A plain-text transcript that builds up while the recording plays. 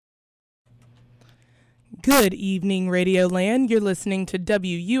Good evening, Radio Land. You're listening to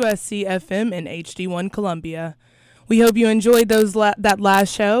WUSC FM in HD1 Columbia. We hope you enjoyed that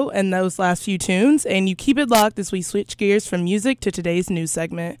last show and those last few tunes, and you keep it locked as we switch gears from music to today's news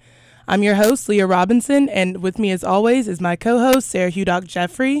segment. I'm your host, Leah Robinson, and with me as always is my co-host, Sarah Hudock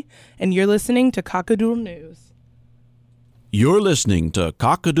Jeffrey, and you're listening to Cockadoodle News. You're listening to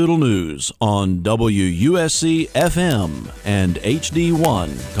Cockadoodle News on WUSC FM and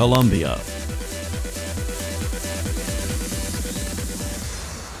HD1 Columbia.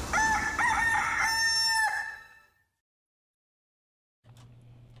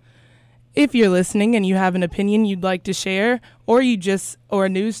 If you're listening and you have an opinion you'd like to share, or a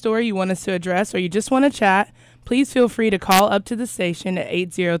news story you want us to address, or you just want to chat, please feel free to call up to the station at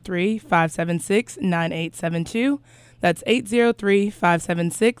 803-576-9872. That's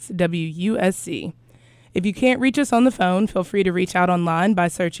 803-576-WUSC. If you can't reach us on the phone, feel free to reach out online by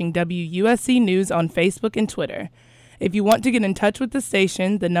searching WUSC News on Facebook and Twitter. If you want to get in touch with the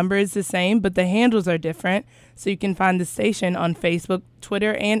station, the number is the same, but the handles are different, so you can find the station on Facebook,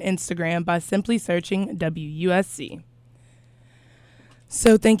 Twitter, and Instagram by simply searching WUSC.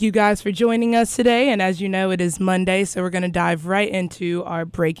 So thank you guys for joining us today, and as you know, it is Monday, so we're going to dive right into our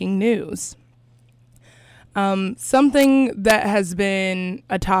breaking news. Something that has been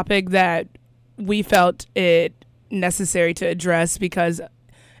a topic that we felt it necessary to address because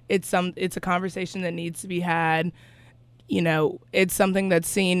it's a conversation that needs to be had. You know, it's something that's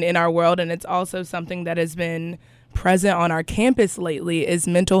seen in our world, and it's also something that has been present on our campus lately, is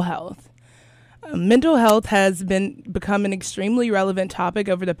mental health. Mental health has become an extremely relevant topic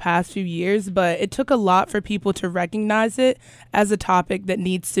over the past few years, but it took a lot for people to recognize it as a topic that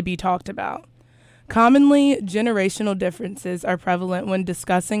needs to be talked about. Commonly, generational differences are prevalent when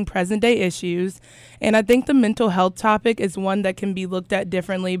discussing present-day issues, and I think the mental health topic is one that can be looked at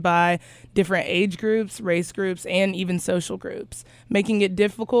differently by different age groups, race groups, and even social groups, making it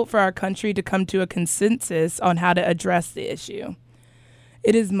difficult for our country to come to a consensus on how to address the issue.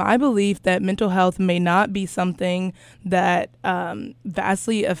 It is my belief that mental health may not be something that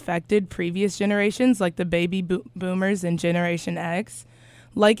vastly affected previous generations like the baby boomers and Generation X,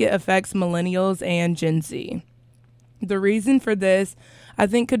 like it affects millennials and Gen Z. The reason for this, I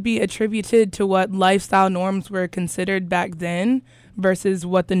think, could be attributed to what lifestyle norms were considered back then versus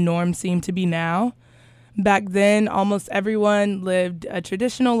what the norms seem to be now. Back then, almost everyone lived a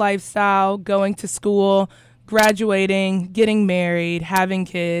traditional lifestyle, going to school, graduating, getting married, having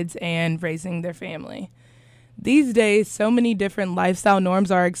kids, and raising their family. These days, so many different lifestyle norms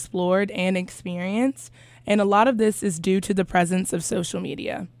are explored and experienced, and a lot of this is due to the presence of social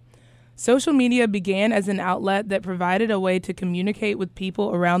media. Social media began as an outlet that provided a way to communicate with people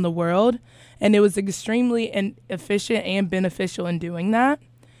around the world, and it was extremely efficient and beneficial in doing that.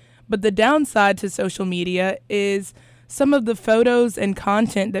 But the downside to social media is some of the photos and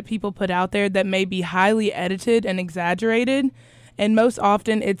content that people put out there that may be highly edited and exaggerated, and most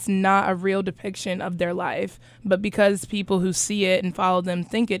often it's not a real depiction of their life, but because people who see it and follow them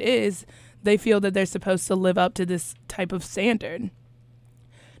think it is, they feel that they're supposed to live up to this type of standard.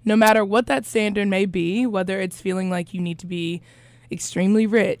 No matter what that standard may be, whether it's feeling like you need to be extremely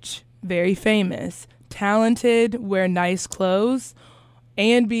rich, very famous, talented, wear nice clothes,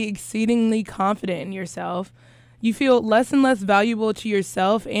 and be exceedingly confident in yourself, you feel less and less valuable to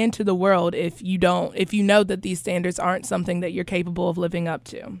yourself and to the world if you know that these standards aren't something that you're capable of living up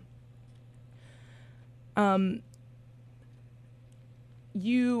to.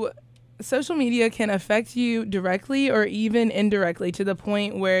 Social media can affect you directly or even indirectly to the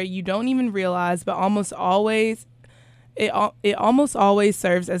point where you don't even realize, but it almost always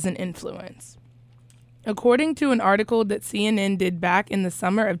serves as an influence. According to an article that CNN did back in the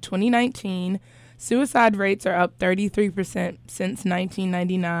summer of 2019, suicide rates are up 33% since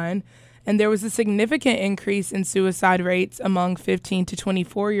 1999, and there was a significant increase in suicide rates among 15 to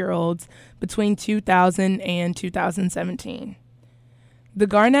 24-year-olds between 2000 and 2017. The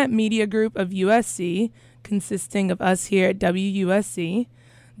Garnet Media Group of USC, consisting of us here at WUSC,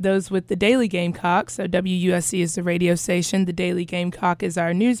 those with the Daily Gamecock, so WUSC is the radio station, the Daily Gamecock is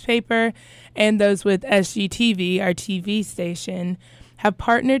our newspaper, and those with SGTV, our TV station, have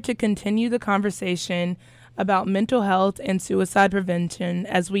partnered to continue the conversation about mental health and suicide prevention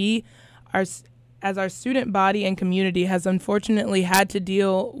as our student body and community has unfortunately had to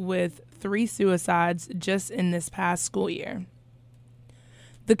deal with 3 suicides just in this past school year.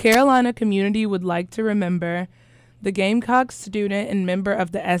 The Carolina community would like to remember the Gamecock student and member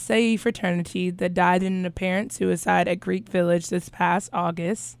of the SAE fraternity that died in an apparent suicide at Greek Village this past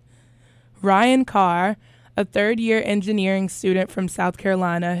August, Ryan Carr, a a third-year engineering student from South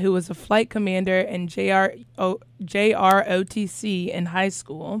Carolina who was a flight commander in JROTC in high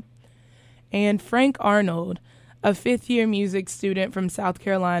school, and Frank Arnold, a fifth-year music student from South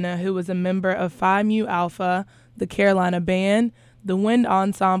Carolina who was a member of Phi Mu Alpha, the Carolina Band, the Wind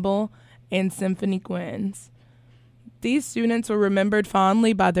Ensemble, and Symphony Quins. These students were remembered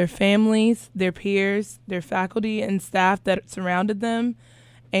fondly by their families, their peers, their faculty and staff that surrounded them,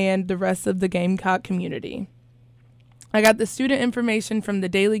 and the rest of the Gamecock community. I got the student information from the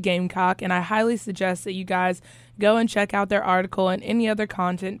Daily Gamecock, and I highly suggest that you guys go and check out their article and any other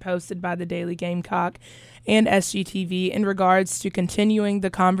content posted by the Daily Gamecock and SGTV in regards to continuing the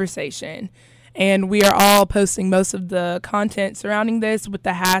conversation. And we are all posting most of the content surrounding this with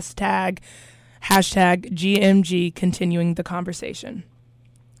the hashtag GMG continuing the conversation.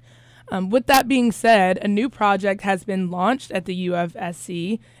 With that being said, a new project has been launched at the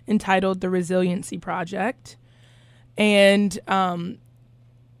UFSC entitled the Resiliency Project. And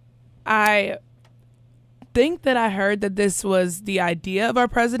I think that I heard that this was the idea of our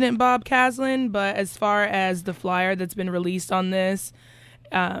president, Bob Caslin, but as far as the flyer that's been released on this,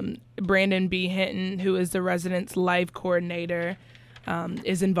 Brandon B. Hinton, who is the residence life coordinator,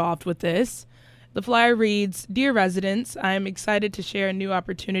 is involved with this. The flyer reads, "Dear residents, I am excited to share a new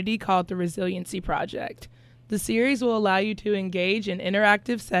opportunity called the Resiliency Project. The series will allow you to engage in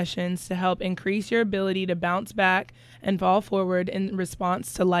interactive sessions to help increase your ability to bounce back and fall forward in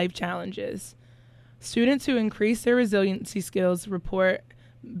response to life challenges. Students who increase their resiliency skills report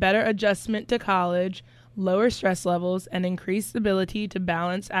better adjustment to college, lower stress levels, and increased ability to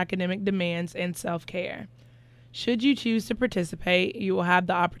balance academic demands and self-care. Should you choose to participate, you will have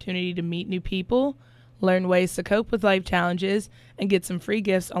the opportunity to meet new people, learn ways to cope with life challenges, and get some free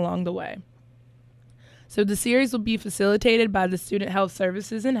gifts along the way." So the series will be facilitated by the Student Health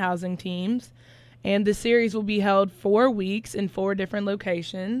Services and Housing teams, and the series will be held 4 weeks in 4 different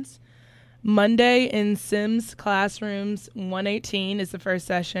locations. Monday in Sims Classrooms 118 is the first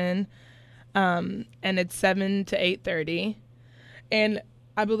session, and it's 7 to 8:30. And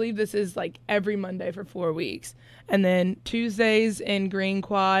I believe this is like every Monday for 4 weeks. And then Tuesdays in Green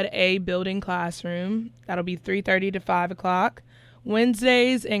Quad A Building Classroom. That'll be 3:30 to 5 o'clock.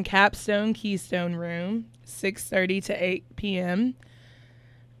 Wednesdays in Capstone Keystone Room, 6:30 to 8 p.m.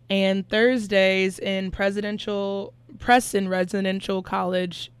 And Thursdays in Preston Residential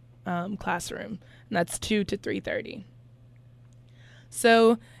College Classroom. And that's 2 to 3:30.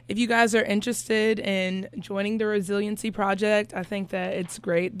 So if you guys are interested in joining the Resiliency Project, I think that it's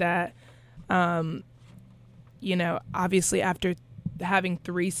great that, obviously after having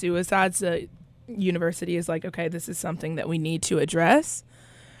 3 suicides, the university is like, okay, this is something that we need to address.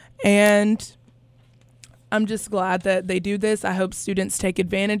 And I'm just glad that they do this. I hope students take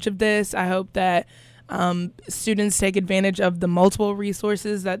advantage of this. I hope that students take advantage of the multiple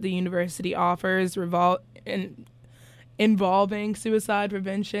resources that the university offers involving suicide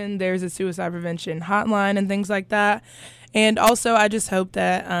prevention. There's a suicide prevention hotline and things like that. And also, I just hope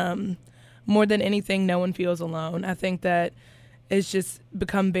that more than anything, no one feels alone. I think that it's just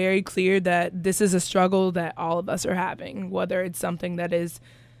become very clear that this is a struggle that all of us are having, whether it's something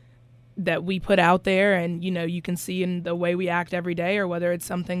that we put out there and, you can see in the way we act every day, or whether it's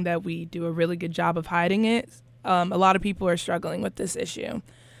something that we do a really good job of hiding it. A lot of people are struggling with this issue.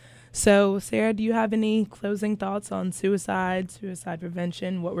 So, Sarah, do you have any closing thoughts on suicide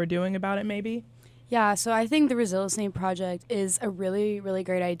prevention, what we're doing about it maybe? Yeah, so I think the Resiliency Project is a really, really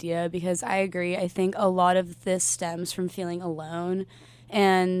great idea because I agree. I think a lot of this stems from feeling alone.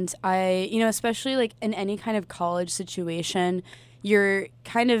 And especially like in any kind of college situation, you're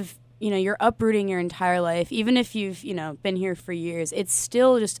kind of, you're uprooting your entire life. Even if you've, been here for years, it's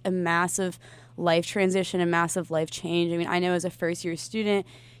still just a massive life transition, a massive life change. I mean, I know as a first-year student,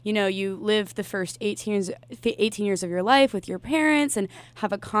 you live the first 18 years of your life with your parents and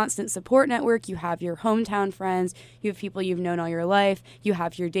have a constant support network. You have your hometown friends. You have people you've known all your life. You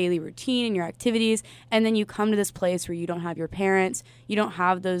have your daily routine and your activities. And then you come to this place where you don't have your parents. You don't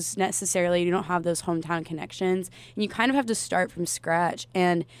have those necessarily. You don't have those hometown connections. And you kind of have to start from scratch.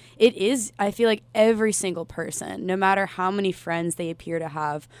 And it is, I feel like every single person, no matter how many friends they appear to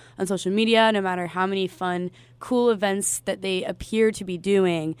have on social media, no matter how many fun, cool events that they appear to be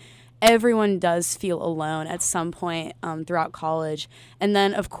doing, everyone does feel alone at some point throughout college. And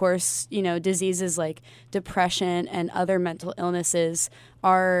then, of course, diseases like depression and other mental illnesses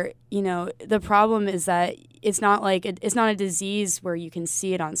are, the problem is that it's not a disease where you can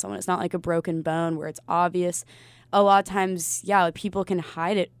see it on someone. It's not like a broken bone where it's obvious. A lot of times, people can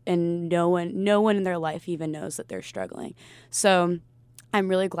hide it and no one in their life even knows that they're struggling. So I'm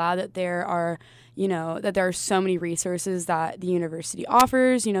really glad that there are, that there are so many resources that the university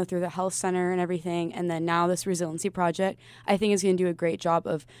offers, through the health center and everything. And then now this resiliency project, I think, is going to do a great job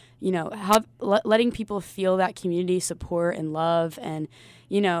of, letting people feel that community support and love and,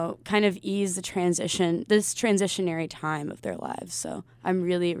 kind of ease this transitionary time of their lives. So I'm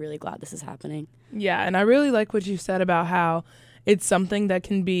really, really glad this is happening. Yeah, and I really like what you said about how it's something that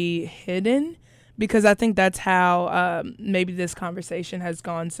can be hidden, because I think that's how maybe this conversation has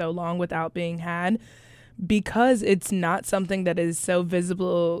gone so long without being had, because it's not something that is so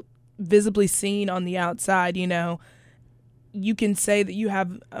visibly seen on the outside. You can say that you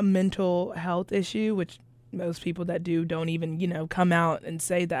have a mental health issue, which most people that do don't even, come out and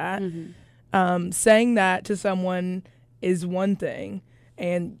say that. Mm-hmm. Saying that to someone is one thing,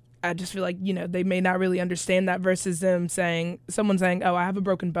 and I just feel like, they may not really understand that versus someone saying, oh, I have a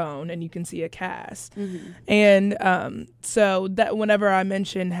broken bone and you can see a cast. Mm-hmm. And so that whenever I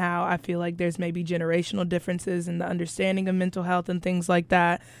mention how I feel like there's maybe generational differences in the understanding of mental health and things like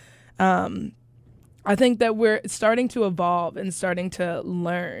that, I think that we're starting to evolve and starting to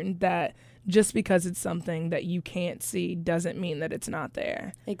learn that just because it's something that you can't see doesn't mean that it's not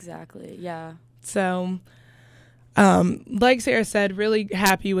there. Exactly, yeah. So... like Sarah said, really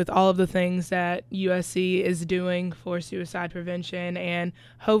happy with all of the things that USC is doing for suicide prevention, and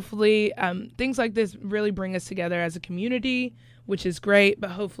hopefully things like this really bring us together as a community, which is great,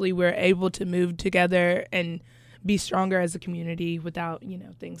 but hopefully we're able to move together and be stronger as a community without,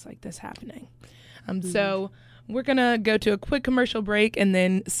 things like this happening. So we're going to go to a quick commercial break, and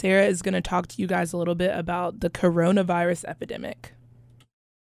then Sarah is going to talk to you guys a little bit about the coronavirus epidemic.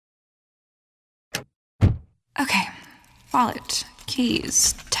 Okay, wallet,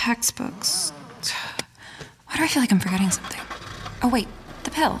 keys, textbooks. Why do I feel like I'm forgetting something? Oh, wait, the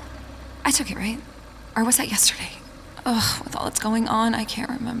pill. I took it, right? Or was that yesterday? Ugh, with all that's going on, I can't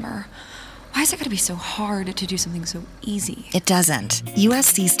remember. Why is it gotta be so hard to do something so easy? It doesn't.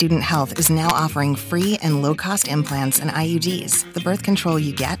 USC Student Health is now offering free and low-cost implants and IUDs, the birth control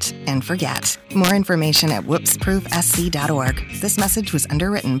you get and forget. More information at whoopsproofsc.org. This message was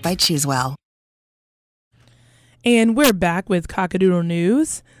underwritten by Choosewell. And we're back with Cockadoodle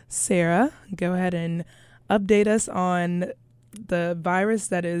News. Sarah, go ahead and update us on the virus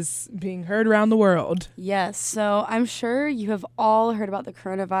that is being heard around the world. Yes, so I'm sure you have all heard about the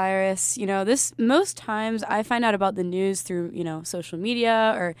coronavirus. Most times I find out about the news through, social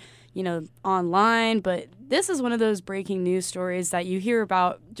media or, online, but this is one of those breaking news stories that you hear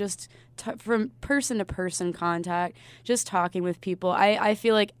about just from person-to-person contact, just talking with people. I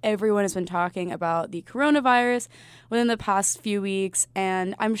feel like everyone has been talking about the coronavirus within the past few weeks,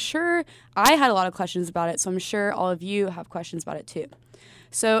 and I'm sure I had a lot of questions about it, so I'm sure all of you have questions about it too.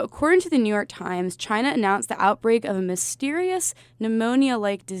 So according to the New York Times, China announced the outbreak of a mysterious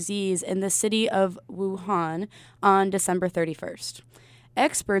pneumonia-like disease in the city of Wuhan on December 31st.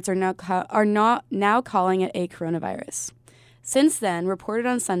 Experts are now calling it a coronavirus. Since then, reported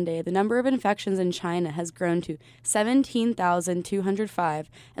on Sunday, the number of infections in China has grown to 17,205,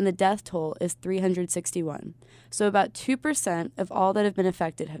 and the death toll is 361. So about 2% of all that have been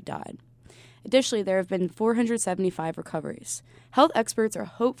affected have died. Additionally, there have been 475 recoveries. Health experts are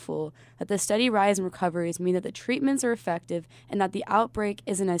hopeful that the steady rise in recoveries mean that the treatments are effective and that the outbreak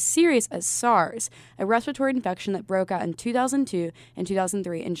isn't as serious as SARS, a respiratory infection that broke out in 2002 and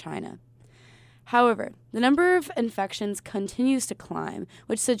 2003 in China. However, the number of infections continues to climb,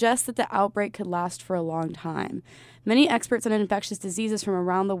 which suggests that the outbreak could last for a long time. Many experts on infectious diseases from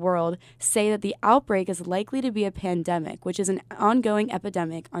around the world say that the outbreak is likely to be a pandemic, which is an ongoing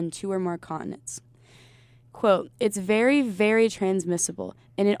epidemic on 2 or more continents. Quote, "It's very, very transmissible,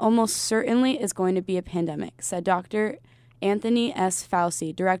 and it almost certainly is going to be a pandemic," said Dr. Anthony S.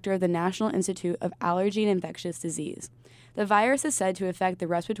 Fauci, director of the National Institute of Allergy and Infectious Disease. The virus is said to affect the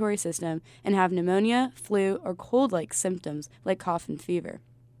respiratory system and have pneumonia, flu, or cold-like symptoms like cough and fever.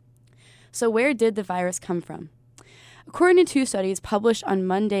 So where did the virus come from? According to 2 studies published on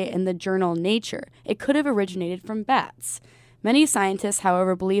Monday in the journal Nature, it could have originated from bats. Many scientists,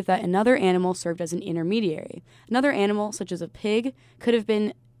 however, believe that another animal served as an intermediary. Another animal, such as a pig, could have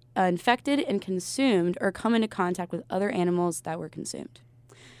been infected and consumed or come into contact with other animals that were consumed.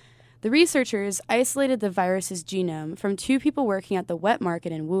 The researchers isolated the virus's genome from 2 people working at the wet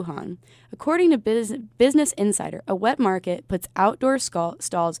market in Wuhan. According to Business Insider, a wet market puts outdoor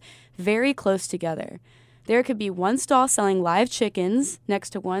stalls very close together. There could be one stall selling live chickens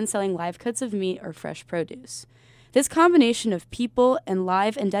next to one selling live cuts of meat or fresh produce. This combination of people and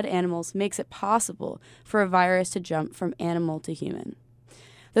live and dead animals makes it possible for a virus to jump from animal to human.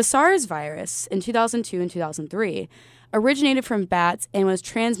 The SARS virus in 2002 and 2003 originated from bats and was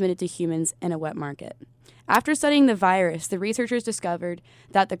transmitted to humans in a wet market. After studying the virus, the researchers discovered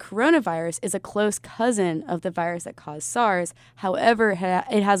that the coronavirus is a close cousin of the virus that caused SARS. However,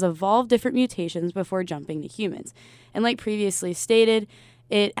 it has evolved different mutations before jumping to humans. And like previously stated,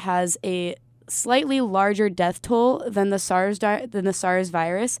 it has a slightly larger death toll than the SARS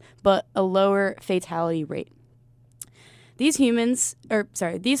virus, but a lower fatality rate. These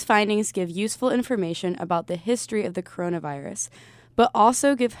findings give useful information about the history of the coronavirus, but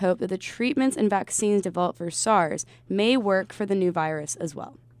also give hope that the treatments and vaccines developed for SARS may work for the new virus as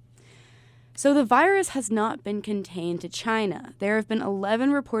well. So the virus has not been contained to China. There have been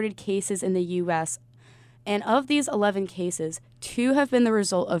 11 reported cases in the U.S., and of these 11 cases, 2 have been the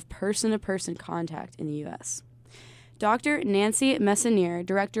result of person-to-person contact in the U.S. Dr. Nancy Messonnier,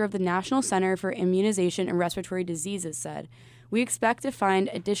 director of the National Center for Immunization and Respiratory Diseases, said, "We expect to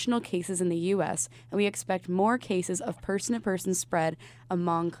find additional cases in the U.S., and we expect more cases of person-to-person spread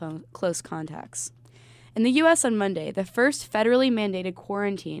among close contacts." In the U.S. on Monday, the first federally mandated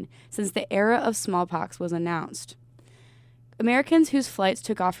quarantine since the era of smallpox was announced. Americans whose flights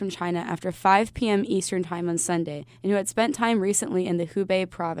took off from China after 5 p.m. Eastern Time on Sunday and who had spent time recently in the Hubei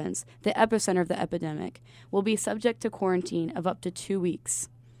province, the epicenter of the epidemic, will be subject to quarantine of up to 2 weeks.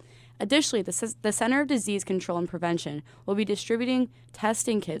 Additionally, the Center of Disease Control and Prevention will be distributing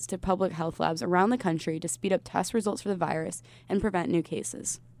testing kits to public health labs around the country to speed up test results for the virus and prevent new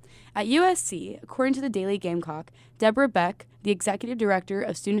cases. At USC, according to the Daily Gamecock, Deborah Beck, the executive director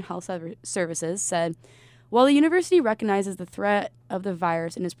of Student Health Services, said, "While the university recognizes the threat of the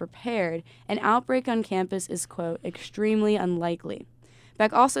virus and is prepared, an outbreak on campus is, quote, extremely unlikely."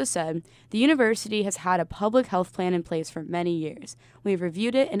 Beck also said, "The university has had a public health plan in place for many years. We have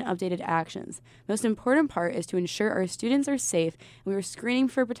reviewed it and updated actions. Most important part is to ensure our students are safe, and we are screening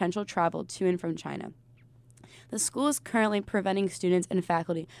for potential travel to and from China." The school is currently preventing students and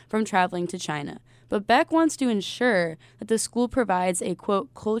faculty from traveling to China, but Beck wants to ensure that the school provides a,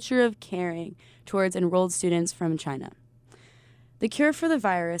 quote, culture of caring towards enrolled students from China. The cure for the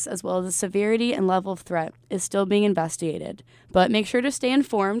virus, as well as the severity and level of threat, is still being investigated, but make sure to stay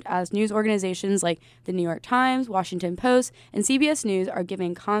informed as news organizations like the New York Times, Washington Post, and CBS News are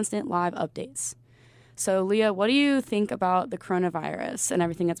giving constant live updates. So, Leah, what do you think about the coronavirus and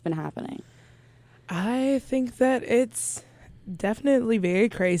everything that's been happening? I think that it's definitely very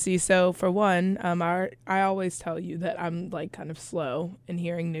crazy. So for one, I always tell you that I'm like kind of slow in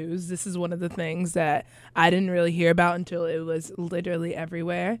hearing news. This is one of the things that I didn't really hear about until it was literally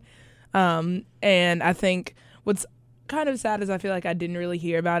everywhere. And I think what's kind of sad is I feel like I didn't really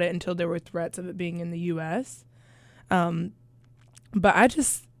hear about it until there were threats of it being in the U.S. But I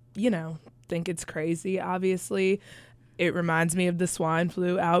just, think it's crazy. Obviously, it reminds me of the swine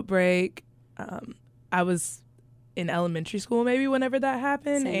flu outbreak. I was in elementary school maybe whenever that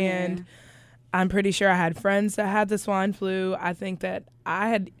happened. Same and here. I'm pretty sure I had friends that had the swine flu. I think that I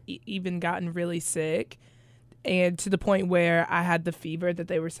had even gotten really sick, and to the point where I had the fever that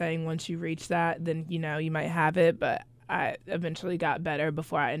they were saying once you reach that, then, you might have it. But I eventually got better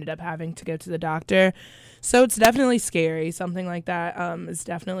before I ended up having to go to the doctor. So it's definitely scary. Something like that is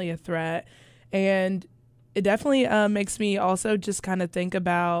definitely a threat. And it definitely makes me also just kind of think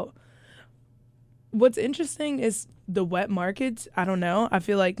about what's interesting is the wet markets. I don't know. I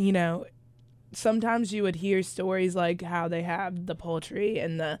feel like, sometimes you would hear stories like how they have the poultry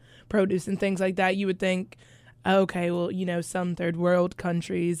and the produce and things like that. You would think, okay, well, some third world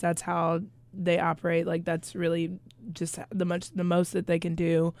countries, that's how they operate. Like, that's really just the most that they can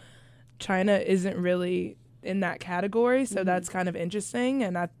do. China isn't really in that category, so that's kind of interesting.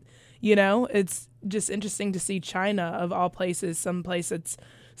 And it's just interesting to see China, of all places, some place that's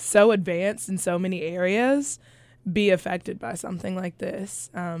so advanced in so many areas, be affected by something like this.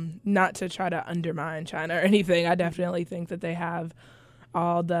 Not to try to undermine China or anything. I definitely think that they have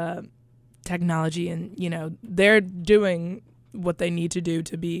all the technology and, they're doing what they need to do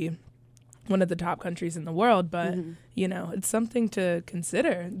to be one of the top countries in the world. But, it's something to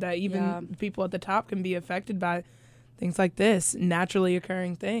consider that even people at the top can be affected by things like this, naturally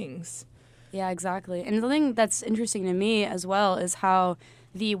occurring things. Yeah, exactly. And the thing that's interesting to me as well is how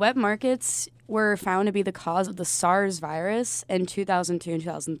the wet markets were found to be the cause of the SARS virus in 2002 and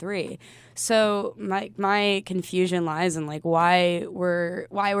 2003. So my confusion lies in why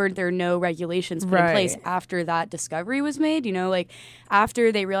were there no regulations put in place after that discovery was made?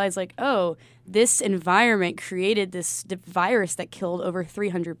 After they realized oh, this environment created this virus that killed over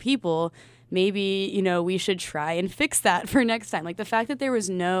 300 people. Maybe we should try and fix that for next time. The fact that there was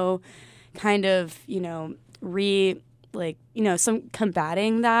no kind of like, you know, some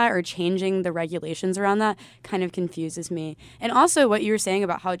combating that or changing the regulations around that kind of confuses me. And also what you were saying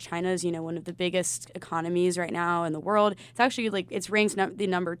about how China is, you know, one of the biggest economies right now in the world. It's actually like it's ranked the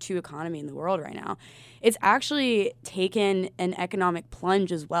number 2 economy in the world right now. It's actually taken an economic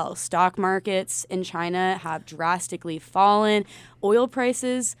plunge as well. Stock markets in China have drastically fallen. Oil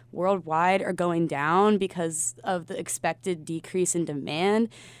prices worldwide are going down because of the expected decrease in demand.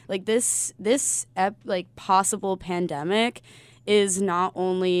 Like this possible pandemic is not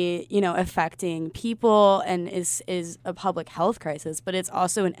only, you know, affecting people and is a public health crisis, but it's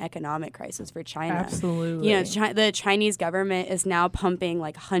also an economic crisis for China. Absolutely. You know, the Chinese government is now pumping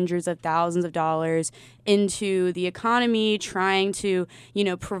like hundreds of thousands of dollars into the economy, trying to, you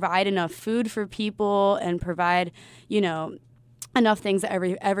know, provide enough food for people and provide, you know, enough things that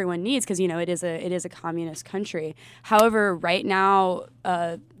everyone needs, because, you know, it is a communist country. However, right now,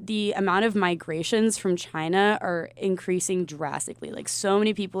 the amount of migrations from China are increasing drastically. Like, so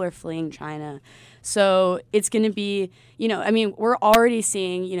many people are fleeing China. So it's going to be, you know, I mean, we're already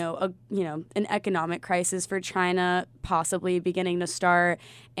seeing, you know, an economic crisis for China possibly beginning to start,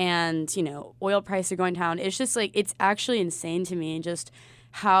 and, you know, oil prices are going down. It's just like, it's actually insane to me just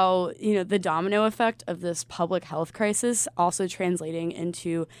how, you know, the domino effect of this public health crisis also translating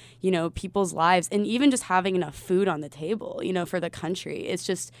into, you know, people's lives and even just having enough food on the table, you know, for the country. It's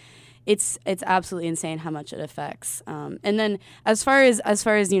just, it's absolutely insane how much it affects. And then as far as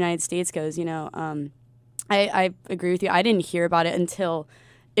the United States goes, you know, I agree with you. I didn't hear about it until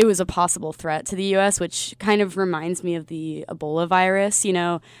it was a possible threat to the U.S., which kind of reminds me of the Ebola virus. You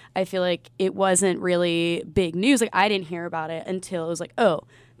know, I feel like it wasn't really big news. Like, I didn't hear about it until it was like, oh,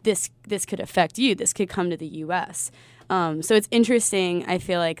 this could affect you. This could come to the U.S. So it's interesting, I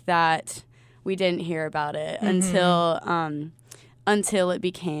feel like, that we didn't hear about it until it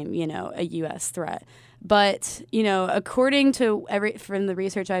became, you know, a U.S. threat. But, you know, according to from the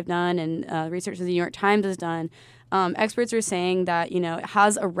research I've done and research that the New York Times has done, experts are saying that, you know, it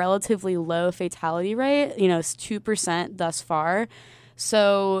has a relatively low fatality rate. You know, it's 2% thus far.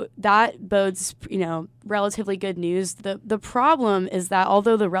 So that bodes, you know, relatively good news. The problem is that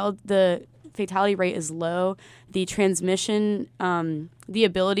although the fatality rate is low, the transmission, the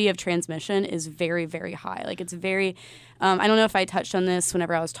ability of transmission is very, very high. Like, it's very, I don't know if I touched on this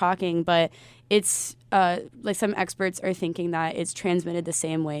whenever I was talking, but it's like some experts are thinking that it's transmitted the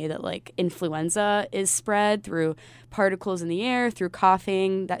same way that like influenza is spread, through particles in the air, through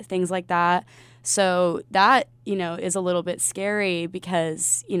coughing, things like that. So that, you know, is a little bit scary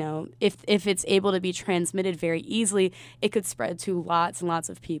because, you know, if it's able to be transmitted very easily, it could spread to lots and lots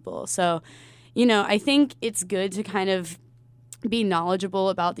of people. So, you know, I think it's good to kind of be knowledgeable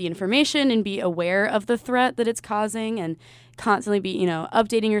about the information and be aware of the threat that it's causing, and constantly be, you know,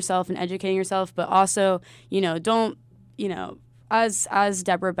 updating yourself and educating yourself, but also, you know, don't, you know, as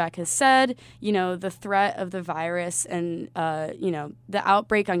Deborah Beck has said, you know, the threat of the virus and, you know, the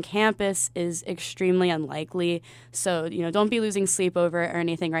outbreak on campus is extremely unlikely. So, you know, don't be losing sleep over it or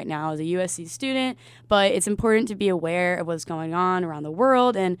anything right now as a USC student, but it's important to be aware of what's going on around the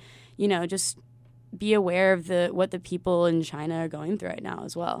world and, you know, just be aware of what the people in China are going through right now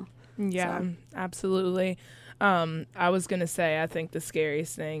as well. Yeah, so. Absolutely. I was going to say, I think the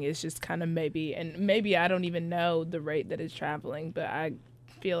scariest thing is just kind of maybe I don't even know the rate that it's traveling, but I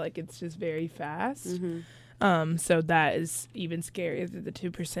feel like it's just very fast. Mm-hmm. So that is even scarier than the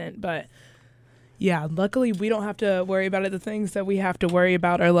 2%. But yeah, luckily we don't have to worry about it. The things that we have to worry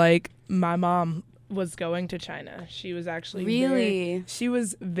about are like my mom was going to China. She was actually she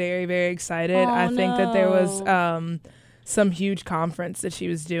was very, very excited. I think that there was some huge conference that she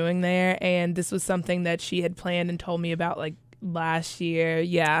was doing there, and this was something that she had planned and told me about like last year.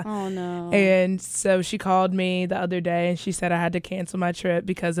 Yeah. Oh no. And so she called me the other day and she said I had to cancel my trip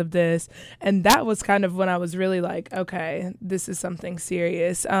because of this. And that was kind of when I was really like, okay, this is something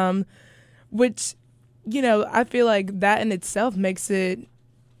serious. Which, you know, I feel like that in itself makes it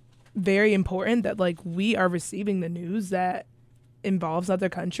very important that like we are receiving the news that involves other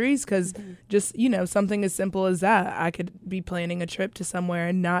countries, because just, you know, something as simple as that, I could be planning a trip to somewhere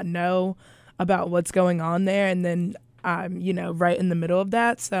and not know about what's going on there, and then I'm, you know, right in the middle of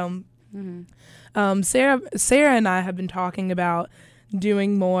that. So Sarah and I have been talking about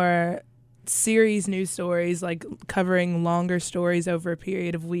doing more series news stories, like covering longer stories over a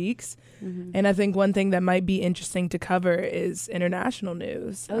period of weeks. And I think one thing that might be interesting to cover is international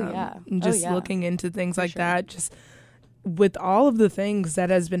news. Just looking into things like that, just with all of the things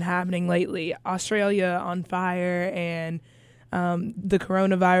that has been happening lately, Australia on fire and the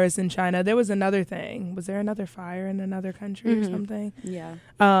coronavirus in China. There was another thing. Was there another fire in another country or something? Yeah.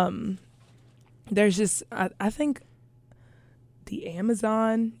 There's just, I think the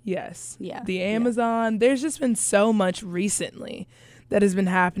Amazon. Yes. Yeah. The Amazon. There's just been so much recently that has been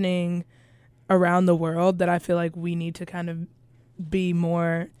happening around the world that I feel like we need to kind of be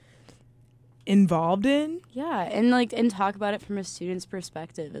more involved in. Yeah, and talk about it from a student's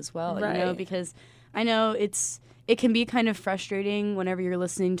perspective as well, Right. because I know it can be kind of frustrating whenever you're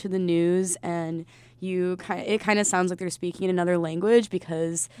listening to the news and it kind of sounds like they're speaking in another language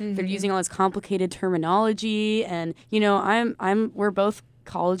because they're using all this complicated terminology, and we're both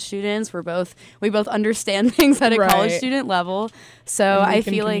college students. We both understand things at a college Right. student level. So And we I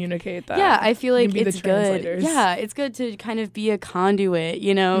can feel like communicate that. yeah, I feel We like can be the it's good. translators. Yeah, it's good to kind of be a conduit,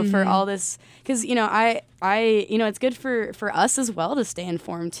 for all this, because it's good for us as well to stay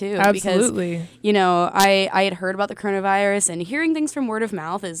informed too. Absolutely. Because, I had heard about the coronavirus, and hearing things from word of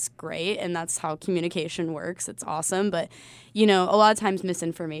mouth is great, and that's how communication works. It's awesome, but a lot of times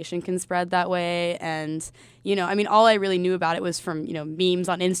misinformation can spread that way, and all I really knew about it was from memes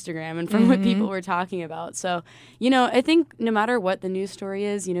on Instagram and from what people were talking about. So I think no matter what the news story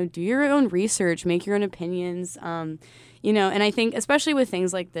is, do your own research, make your own opinions. And I think especially with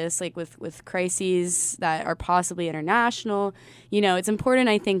things like this, like with crises that are possibly international, it's important,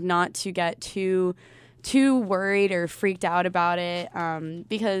 I think, not to get too worried or freaked out about it,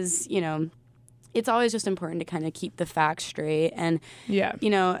 because it's always just important to kind of keep the facts straight. And Yeah.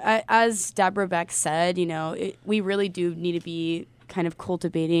 as Deborah Beck said, we really do need to be kind of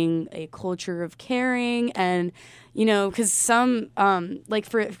cultivating a culture of caring, and because some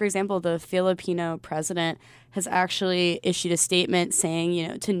for example, the Filipino president has actually issued a statement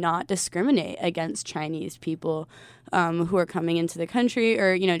saying to not discriminate against Chinese people who are coming into the country,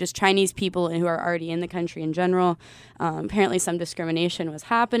 or just Chinese people who are already in the country in general. Apparently some discrimination was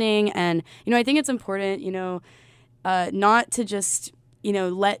happening, and I think it's important not to just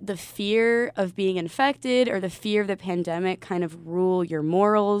let the fear of being infected or the fear of the pandemic kind of rule your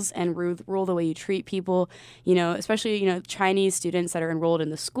morals and rule the way you treat people. Especially Chinese students that are enrolled in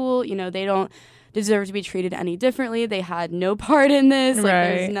the school, they don't deserve to be treated any differently. They had no part in this.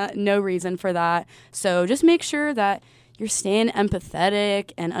 Right. There's no reason for that. So just make sure that you're staying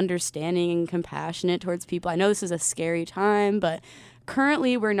empathetic and understanding and compassionate towards people. I know this is a scary time, but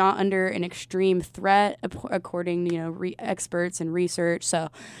currently we're not under an extreme threat according to experts and research. So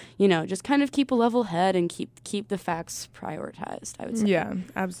just kind of keep a level head and keep the facts prioritized, I would say. Yeah,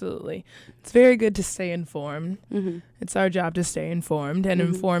 absolutely. It's very good to stay informed. Mm-hmm. It's our job to stay informed and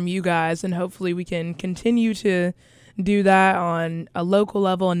inform you guys, and hopefully we can continue to do that on a local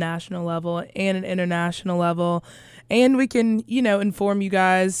level, a national level, and an international level. And we can, inform you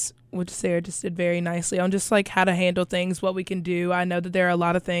guys, which Sarah just did very nicely, on just like how to handle things, what we can do. I know that there are a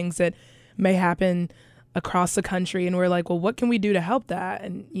lot of things that may happen across the country, and we're like, well, what can we do to help that?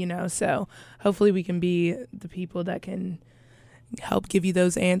 And, so hopefully we can be the people that can help give you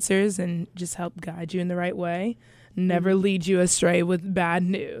those answers and just help guide you in the right way, never lead you astray with bad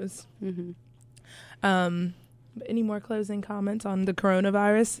news. Any more closing comments on the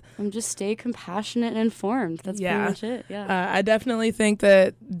coronavirus? Just stay compassionate and informed. That's pretty much it. Yeah. I definitely think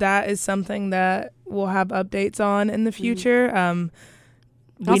that is something that we'll have updates on in the future.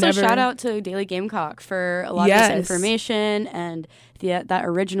 Also, shout out to Daily Gamecock for a lot of this information and that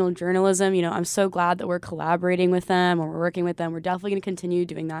original journalism. I'm so glad that we're collaborating with them, or we're working with them. We're definitely going to continue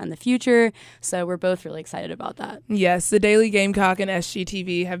doing that in the future. So we're both really excited about that. Yes, the Daily Gamecock and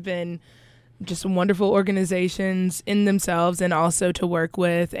SGTV have been just wonderful organizations in themselves, and also to work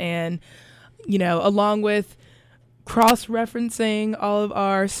with, and along with cross-referencing all of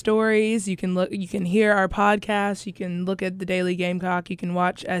our stories, you can hear our podcast, you can look at the Daily Gamecock, you can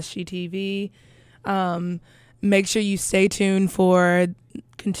watch SGTV. Make sure you stay tuned for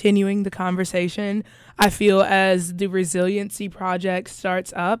continuing the conversation. I feel as the Resiliency Project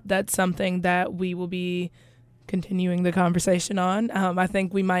starts up, that's something that we will be continuing the conversation on. I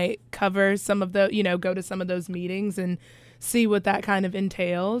think we might cover some of the, go to some of those meetings and see what that kind of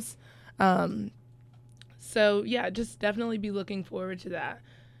entails. So yeah, just definitely be looking forward to that.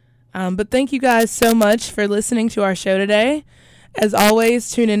 But thank you guys so much for listening to our show today. As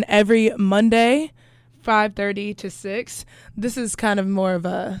always, tune in every Monday, 5:30 to 6. This is kind of more of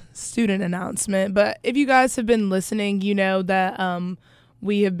a student announcement, but if you guys have been listening, you know that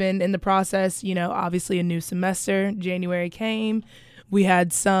we have been in the process, obviously a new semester. January came. We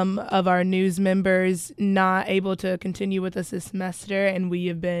had some of our news members not able to continue with us this semester, and we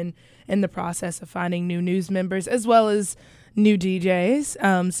have been in the process of finding new news members as well as new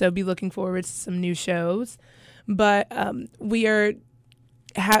DJs. So be looking forward to some new shows. But we are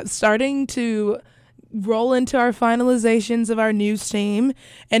starting to roll into our finalizations of our news team.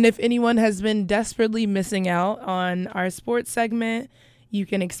 And if anyone has been desperately missing out on our sports segment, you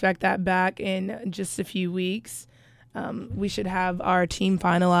can expect that back in just a few weeks. We should have our team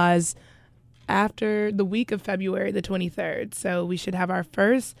finalized after the week of February the 23rd. So we should have our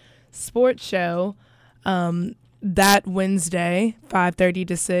first sports show that Wednesday, 5:30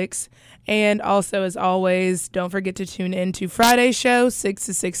 to 6. And also, as always, don't forget to tune in to Friday's show, 6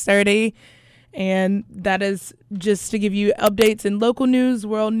 to 6:30. And that is just to give you updates in local news,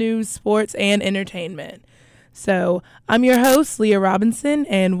 world news, sports, and entertainment. So I'm your host, Leah Robinson,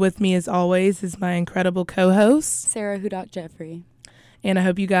 and with me, as always, is my incredible co-host, Sarah Hudock Jeffrey. And I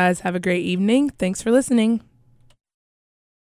hope you guys have a great evening. Thanks for listening.